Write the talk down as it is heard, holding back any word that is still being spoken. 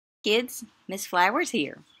Kids, Miss Flowers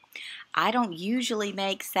here. I don't usually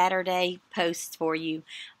make Saturday posts for you,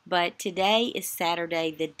 but today is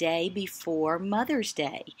Saturday, the day before Mother's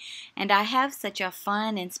Day. And I have such a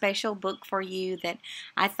fun and special book for you that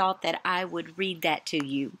I thought that I would read that to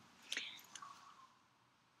you.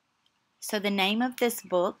 So the name of this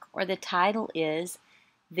book, or the title, is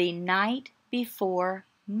The Night Before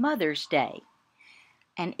Mother's Day.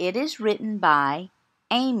 And it is written by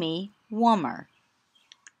Amy Wummer.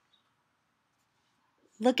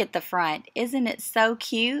 Look at the front. Isn't it so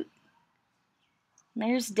cute?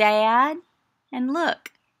 There's Dad. And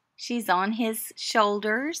look, she's on his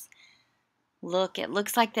shoulders. Look, it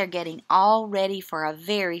looks like they're getting all ready for a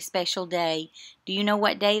very special day. Do you know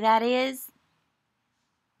what day that is?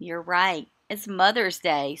 You're right. It's Mother's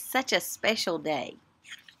Day. Such a special day.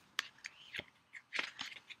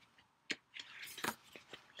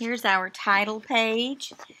 Here's our title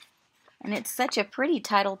page. And it's such a pretty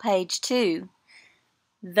title page, too.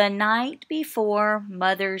 The Night Before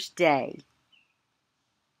Mother's Day.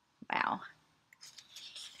 Wow.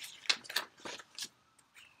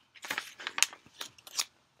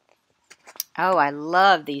 Oh, I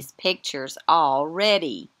love these pictures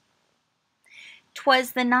already.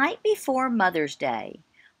 'Twas the night before Mother's Day,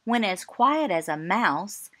 when as quiet as a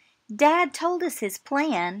mouse, Dad told us his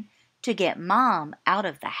plan to get Mom out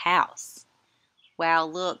of the house. Wow,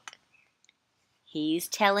 look. He's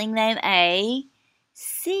telling them a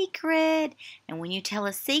secret. And when you tell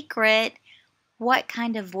a secret, what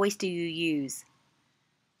kind of voice do you use?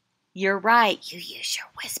 You're right, you use your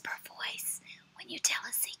whisper voice when you tell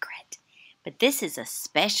a secret. But this is a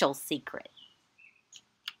special secret.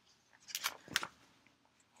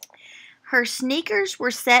 Her sneakers were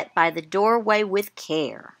set by the doorway with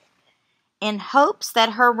care, in hopes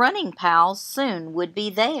that her running pals soon would be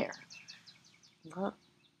there. Look.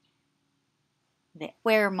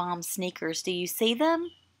 Where are Mom's sneakers? Do you see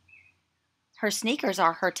them? Her sneakers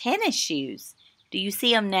are her tennis shoes. Do you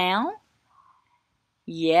see them now?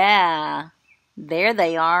 Yeah, there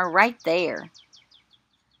they are, right there.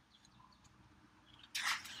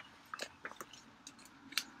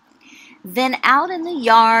 Then out in the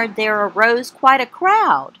yard there arose quite a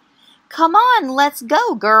crowd. Come on, let's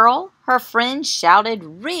go, girl, her friends shouted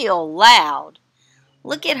real loud.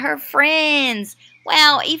 Look at her friends.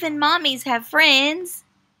 Wow, even mommies have friends.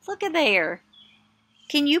 Look at there.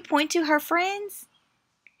 Can you point to her friends?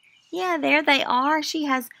 Yeah, there they are. She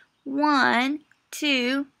has 1,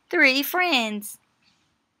 2, 3 friends.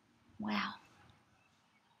 Wow.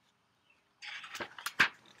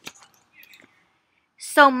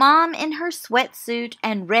 So Mom, in her sweatsuit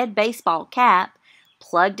and red baseball cap,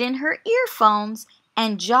 plugged in her earphones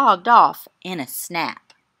and jogged off in a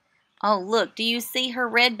snap. Oh, look, do you see her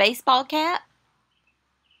red baseball cap?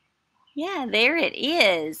 Yeah, there it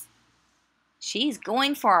is. She's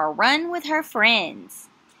going for a run with her friends.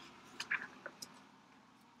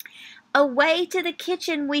 Away to the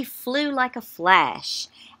kitchen we flew like a flash,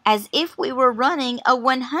 as if we were running a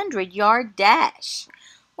 100-yard dash.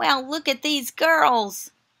 Wow, look at these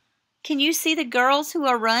girls. Can you see the girls who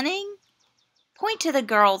are running? Point to the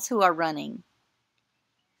girls who are running.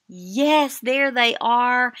 Yes, there they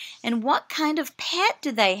are. And what kind of pet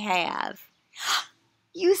do they have?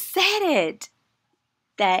 You said it.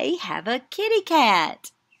 They have a kitty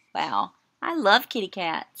cat. Wow, I love kitty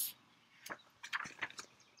cats.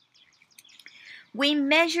 We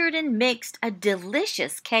measured and mixed a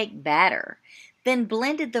delicious cake batter, then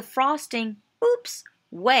blended the frosting. Oops,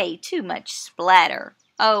 way too much splatter.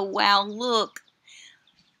 Oh, wow, look.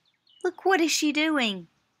 Look, what is she doing?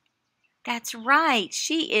 That's right,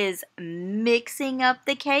 she is mixing up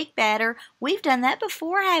the cake batter. We've done that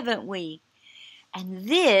before, haven't we? And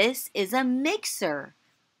this is a mixer.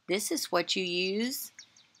 This is what you use,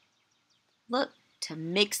 look, to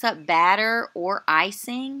mix up batter or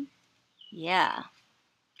icing. Yeah.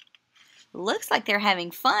 Looks like they're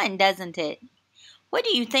having fun, doesn't it? What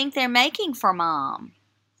do you think they're making for Mom?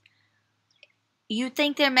 You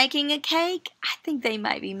think they're making a cake? I think they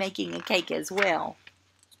might be making a cake as well.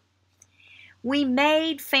 We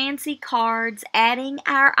made fancy cards adding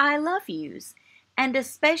our I love yous and a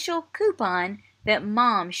special coupon that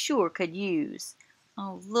Mom sure could use.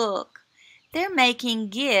 Oh, look, they're making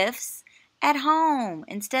gifts at home.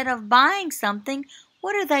 Instead of buying something,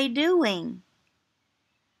 what are they doing?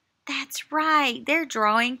 That's right, they're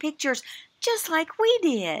drawing pictures just like we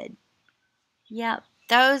did. Yep,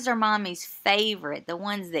 those are Mommy's favorite, the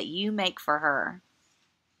ones that you make for her.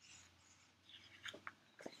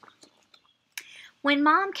 When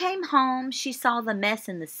Mom came home, she saw the mess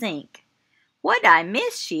in the sink. What'd I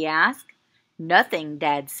miss? She asked. Nothing,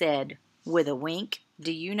 Dad said, with a wink.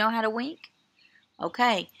 Do you know how to wink?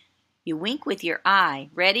 Okay, you wink with your eye.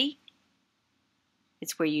 Ready?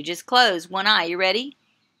 It's where you just close one eye. You ready?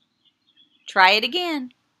 Try it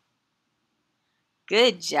again.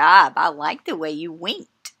 Good job. I like the way you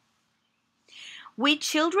winked. We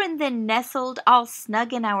children then nestled all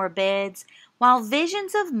snug in our beds while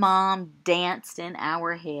visions of Mom danced in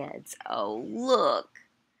our heads. Oh, look.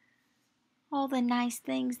 All the nice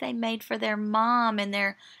things they made for their mom, and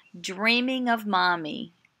they're dreaming of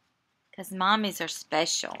Mommy, because mommies are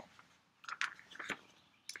special.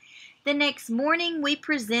 The next morning we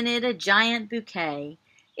presented a giant bouquet.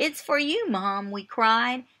 It's for you, Mom, we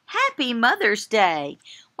cried. Happy Mother's Day.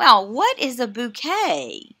 Well, what is a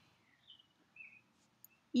bouquet?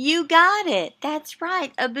 You got it. That's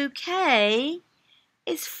right. A bouquet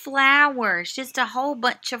is flowers, just a whole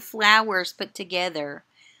bunch of flowers put together.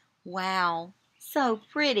 Wow, so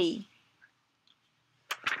pretty.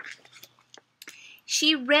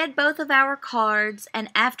 She read both of our cards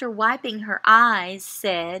and after wiping her eyes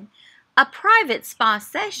said, "A private spa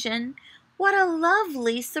session? What a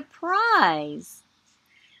lovely surprise."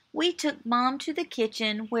 We took Mom to the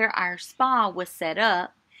kitchen where our spa was set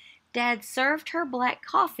up. Dad served her black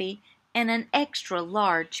coffee in an extra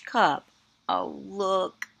large cup. Oh,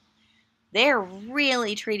 look. They're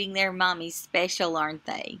really treating their mommy special, aren't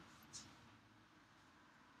they?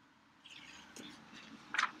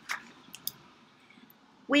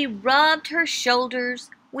 We rubbed her shoulders,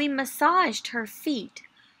 we massaged her feet.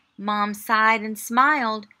 Mom sighed and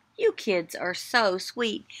smiled. You kids are so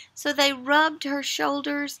sweet. So they rubbed her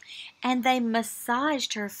shoulders and they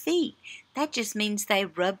massaged her feet. That just means they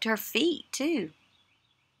rubbed her feet too.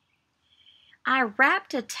 I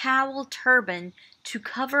wrapped a towel turban to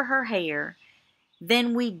cover her hair.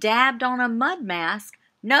 Then we dabbed on a mud mask.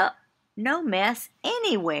 No mess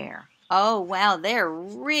anywhere. Oh, wow, they're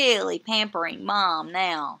really pampering Mom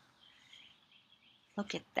now.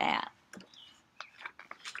 Look at that.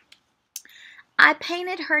 I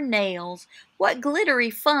painted her nails. What glittery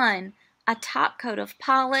fun. A top coat of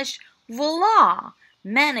polish. Voila!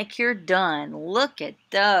 Manicure done. Look at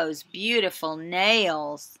those beautiful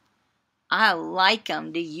nails. I like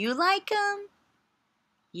them. Do you like them?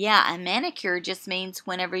 Yeah, a manicure just means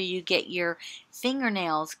whenever you get your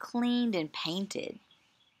fingernails cleaned and painted.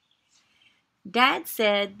 Dad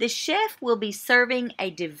said the chef will be serving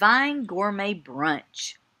a divine gourmet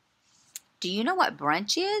brunch. Do you know what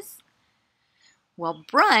brunch is? Well,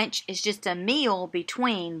 brunch is just a meal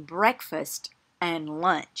between breakfast and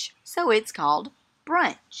lunch, so it's called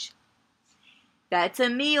brunch. That's a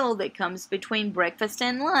meal that comes between breakfast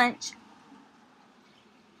and lunch.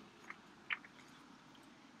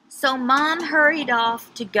 So Mom hurried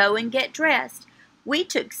off to go and get dressed. We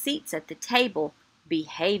took seats at the table,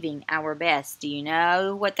 behaving our best. Do you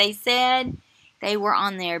know what they said? They were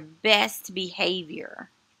on their best behavior.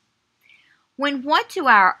 When what to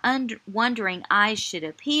our wondering eyes should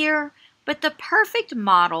appear but the perfect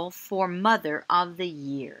model for Mother of the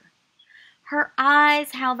Year. Her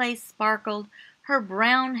eyes, how they sparkled, her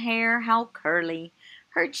brown hair, how curly.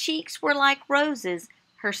 Her cheeks were like roses,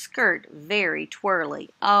 her skirt very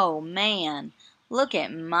twirly. Oh, man, look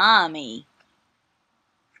at Mommy.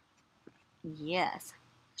 Yes,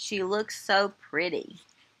 she looks so pretty.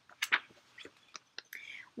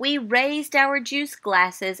 We raised our juice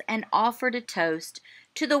glasses and offered a toast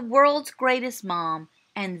to the world's greatest mom,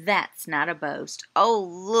 and that's not a boast. Oh,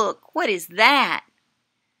 look, what is that?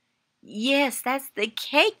 Yes, that's the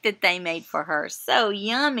cake that they made for her. So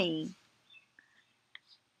yummy.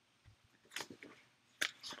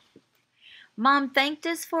 Mom thanked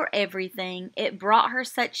us for everything. It brought her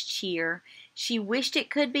such cheer. She wished it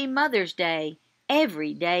could be Mother's Day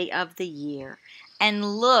every day of the year. And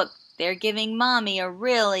look, they're giving Mommy a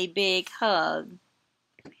really big hug.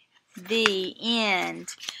 The end.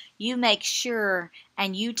 You make sure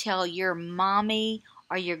and you tell your mommy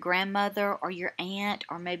or your grandmother or your aunt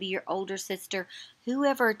or maybe your older sister,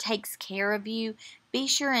 whoever takes care of you, be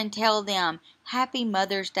sure and tell them Happy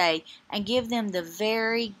Mother's Day and give them the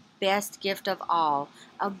very best gift of all,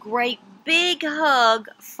 a great big hug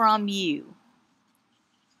from you.